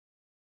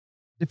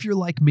If you're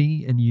like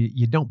me and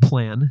you don't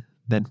plan,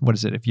 then what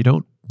is it? If you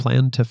don't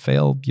plan to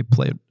fail, you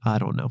play. I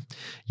don't know.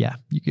 Yeah,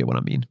 you get what I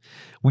mean.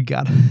 We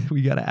got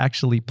to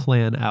actually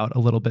plan out a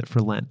little bit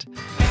for Lent.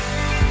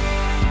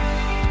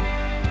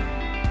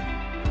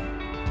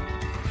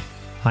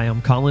 Hi,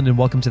 I'm Colin, and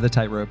welcome to The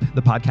Tightrope,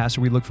 the podcast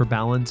where we look for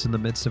balance in the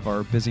midst of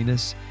our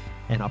busyness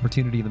and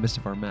opportunity in the midst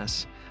of our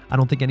mess. I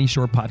don't think any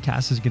short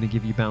podcast is going to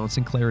give you balance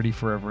and clarity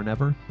forever and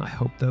ever. I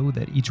hope, though,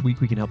 that each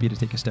week we can help you to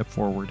take a step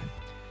forward.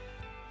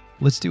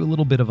 Let's do a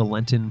little bit of a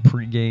Lenten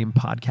pregame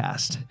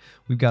podcast.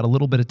 We've got a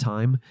little bit of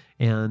time,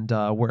 and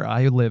where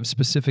I live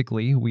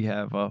specifically, we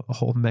have a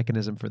whole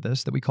mechanism for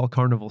this that we call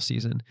carnival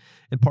season.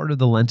 And part of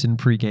the Lenten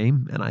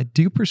pregame, and I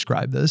do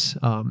prescribe this,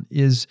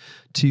 is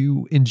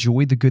to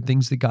enjoy the good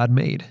things that God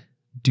made.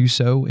 Do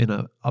so in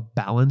a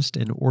balanced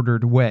and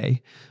ordered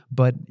way,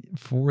 but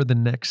for the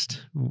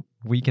next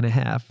week and a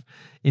half,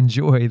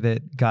 enjoy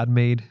that God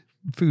made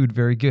food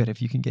very good. If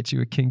you can get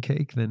you a king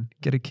cake, then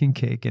get a king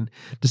cake and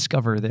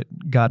discover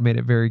that God made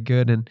it very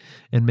good. And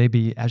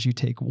maybe as you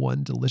take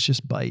one delicious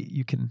bite,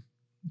 you can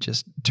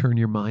just turn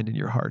your mind and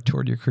your heart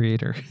toward your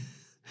Creator.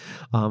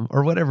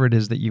 Or whatever it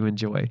is that you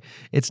enjoy.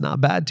 It's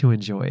not bad to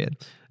enjoy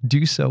it.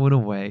 Do so in a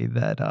way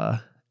that,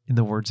 in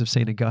the words of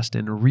St.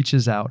 Augustine,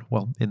 reaches out,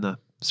 well, in the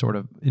sort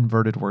of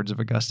inverted words of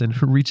Augustine,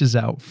 reaches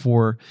out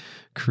for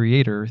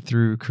Creator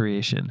through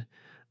creation.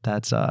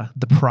 That's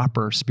the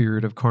proper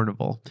spirit of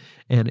carnival.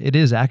 And it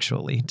is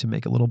actually, to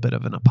make a little bit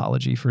of an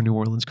apology for New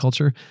Orleans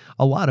culture,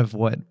 a lot of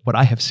what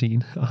I have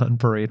seen on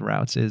parade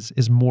routes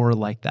is more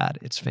like that.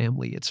 It's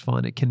family, it's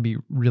fun, it can be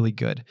really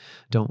good.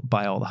 Don't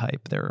buy all the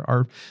hype. There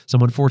are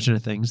some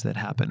unfortunate things that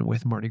happen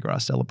with Mardi Gras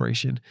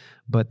celebration,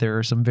 but there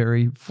are some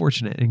very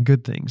fortunate and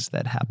good things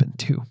that happen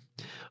too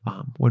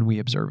when we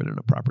observe it in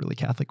a properly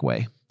Catholic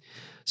way.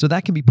 So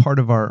that can be part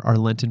of our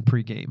Lenten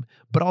pregame.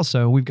 But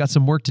also, we've got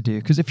some work to do,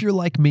 because if you're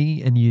like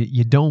me and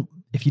you don't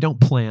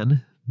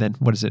plan, then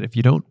what is it? If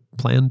you don't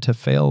plan to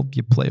fail,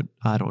 you play.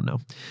 I don't know.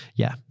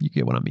 Yeah, you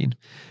get what I mean.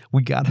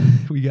 We got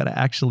to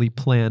actually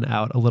plan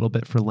out a little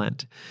bit for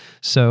Lent.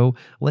 So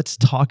let's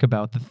talk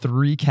about the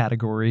three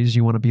categories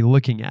you want to be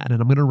looking at.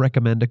 And I'm going to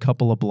recommend a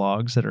couple of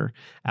blogs that are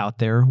out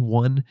there.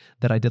 One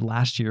that I did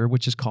last year,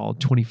 which is called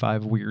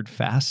 25 Weird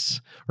Fasts,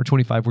 or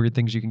 25 Weird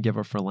Things You Can Give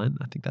Up for Lent.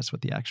 I think that's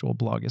what the actual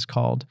blog is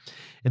called.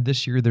 And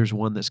this year there's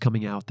one that's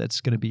coming out that's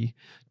going to be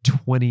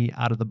 20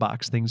 out of the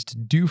box things to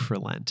do for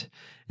Lent.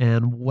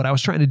 And what I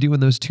was trying to do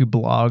in those two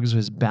blogs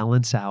was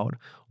balance out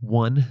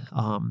one,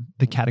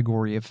 the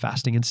category of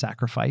fasting and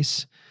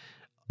sacrifice,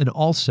 and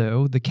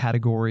also the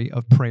category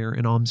of prayer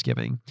and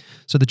almsgiving.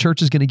 So the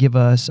church is going to give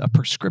us a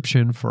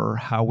prescription for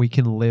how we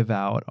can live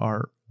out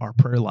our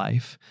prayer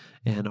life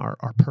and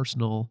our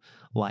personal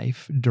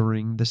life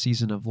during the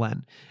season of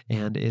Lent.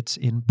 And it's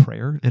in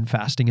prayer and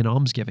fasting and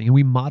almsgiving. And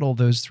we model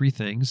those three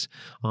things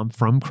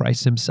from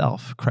Christ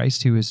himself.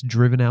 Christ, who is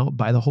driven out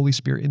by the Holy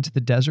Spirit into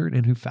the desert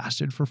and who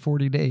fasted for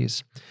 40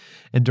 days.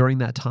 And during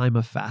that time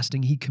of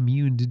fasting, he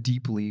communed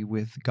deeply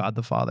with God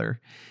the Father.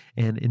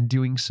 And in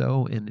doing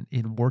so, and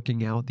in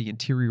working out the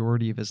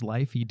interiority of his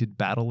life, he did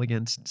battle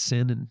against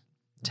sin and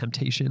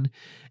temptation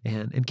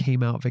and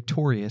came out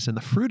victorious. And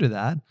the fruit of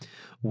that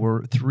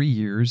were 3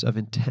 years of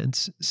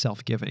intense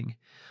self-giving.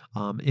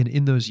 And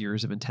in those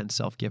years of intense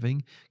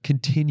self-giving,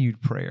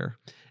 continued prayer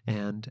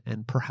and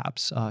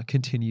perhaps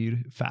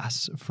continued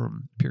fasts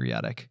from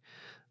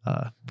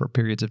for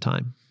periods of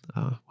time.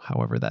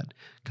 However, that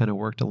kind of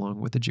worked along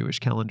with the Jewish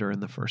calendar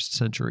in the first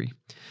century.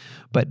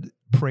 But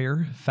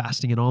prayer,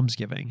 fasting, and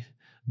almsgiving,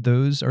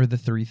 those are the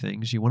three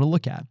things you want to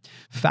look at.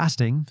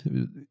 Fasting,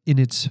 in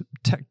its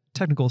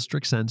technical,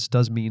 strict sense,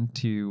 does mean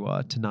to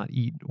not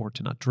eat or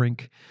to not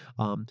drink.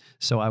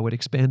 So I would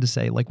expand to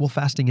say,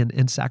 fasting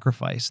and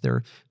sacrifice,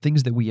 they're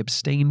things that we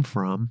abstain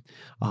from.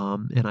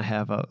 And I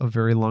have a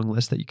very long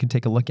list that you can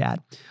take a look at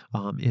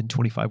in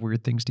 25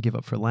 Weird Things to Give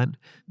Up for Lent.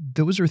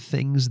 Those are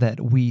things that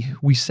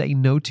we say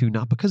no to,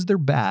 not because they're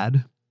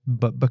bad,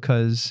 but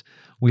because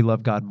we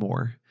love God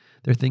more.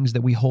 They're things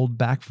that we hold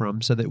back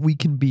from so that we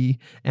can be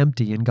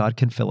empty and God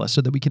can fill us,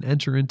 so that we can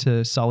enter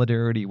into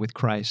solidarity with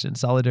Christ and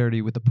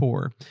solidarity with the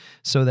poor,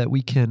 so that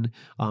we can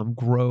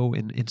grow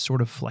in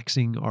sort of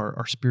flexing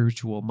our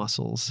spiritual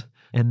muscles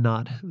and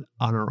not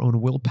on our own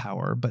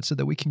willpower, but so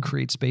that we can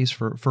create space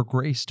for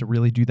grace to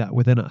really do that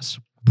within us.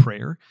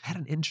 Prayer. I had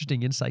an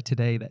interesting insight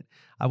today that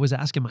I was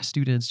asking my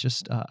students,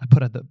 I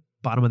put at the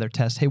bottom of their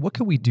test, hey, what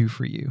can we do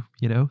for you?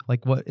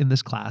 What in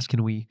this class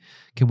can we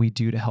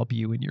do to help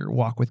you in your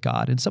walk with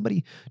God? And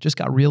somebody just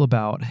got real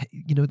about,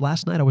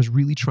 last night I was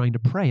really trying to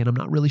pray and I'm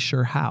not really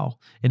sure how.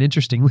 And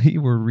interestingly,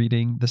 we're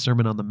reading the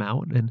Sermon on the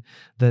Mount, and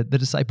the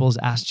disciples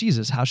asked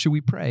Jesus, how should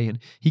we pray? And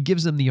he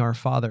gives them the Our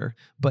Father,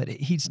 but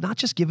he's not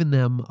just given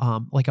them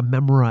like a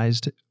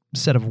memorized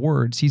set of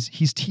words,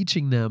 he's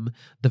teaching them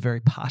the very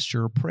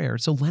posture of prayer.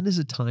 So Lent is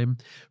a time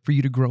for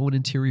you to grow in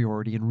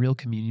interiority and real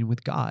communion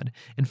with God.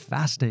 And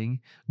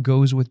fasting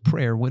goes with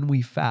prayer. When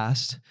we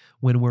fast,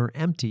 when we're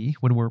empty,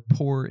 when we're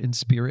poor in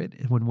spirit,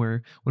 and when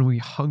we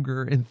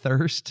hunger and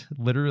thirst,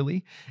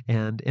 literally,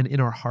 and in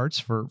our hearts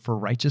for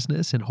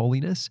righteousness and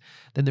holiness,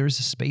 then there is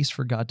a space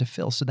for God to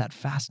fill. So that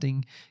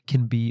fasting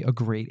can be a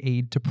great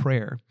aid to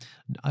prayer.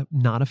 I'm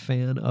not a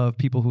fan of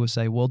people who will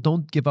say, well,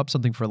 don't give up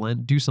something for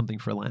Lent, do something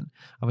for Lent.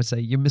 I would say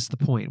you miss the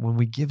point. When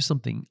we give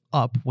something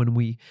up, when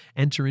we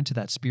enter into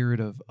that spirit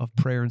of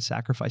prayer and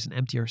sacrifice and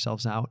empty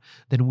ourselves out,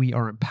 then we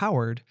are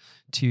empowered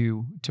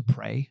to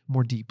pray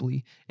more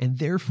deeply, and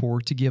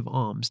therefore to give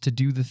alms, to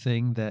do the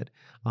thing that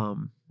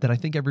I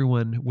think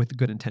everyone with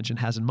good intention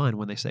has in mind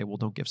when they say, well,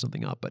 don't give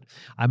something up. But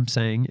I'm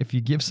saying if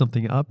you give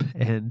something up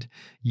and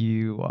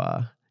you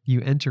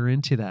enter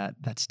into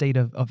that state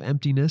of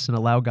emptiness and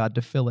allow God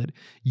to fill it,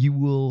 you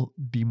will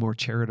be more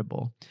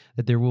charitable,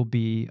 that there will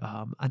be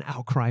an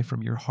outcry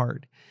from your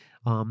heart.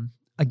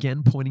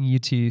 Again, pointing you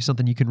to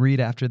something you can read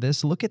after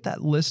this. Look at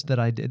that list that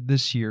I did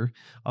this year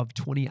of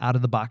 20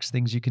 out-of-the-box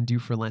things you can do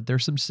for Lent.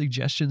 There's some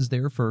suggestions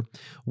there for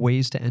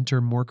ways to enter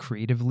more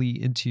creatively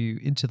into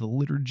the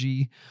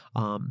liturgy,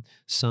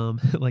 some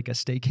like a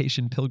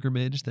staycation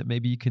pilgrimage that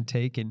maybe you can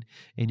take in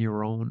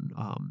your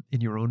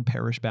own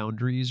parish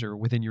boundaries or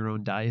within your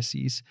own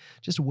diocese.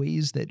 Just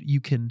ways that you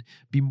can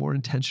be more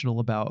intentional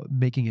about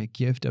making a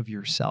gift of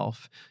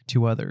yourself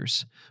to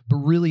others. But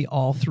really,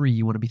 all three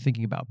you want to be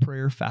thinking about: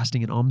 prayer,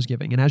 fasting, and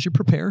almsgiving. And as you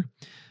prepare,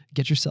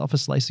 get yourself a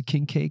slice of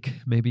king cake,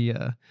 maybe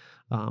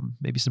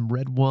some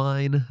red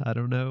wine, I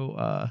don't know,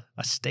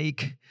 a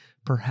steak,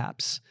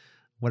 perhaps,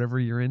 whatever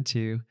you're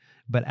into.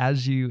 But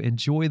as you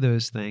enjoy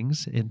those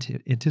things,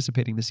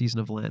 anticipating the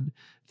season of Lent,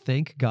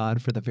 thank God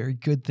for the very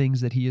good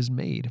things that He has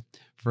made.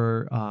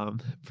 For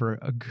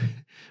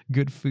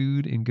good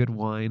food and good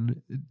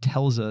wine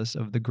tells us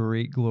of the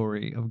great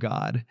glory of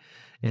God.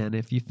 And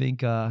if you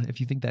think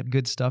that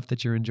good stuff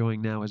that you're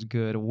enjoying now is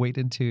good, wait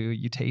until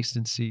you taste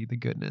and see the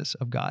goodness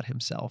of God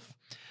Himself.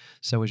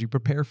 So as you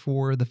prepare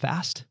for the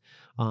fast,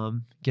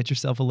 get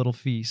yourself a little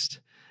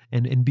feast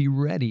and be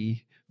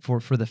ready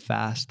for the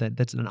fast.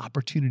 That's an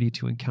opportunity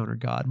to encounter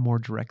God more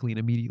directly and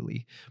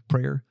immediately.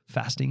 Prayer,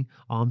 fasting,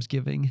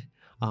 almsgiving.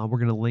 We're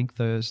going to link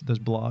those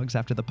blogs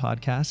after the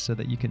podcast so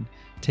that you can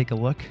take a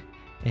look.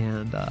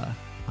 And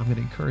I'm going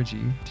to encourage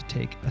you to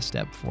take a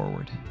step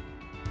forward.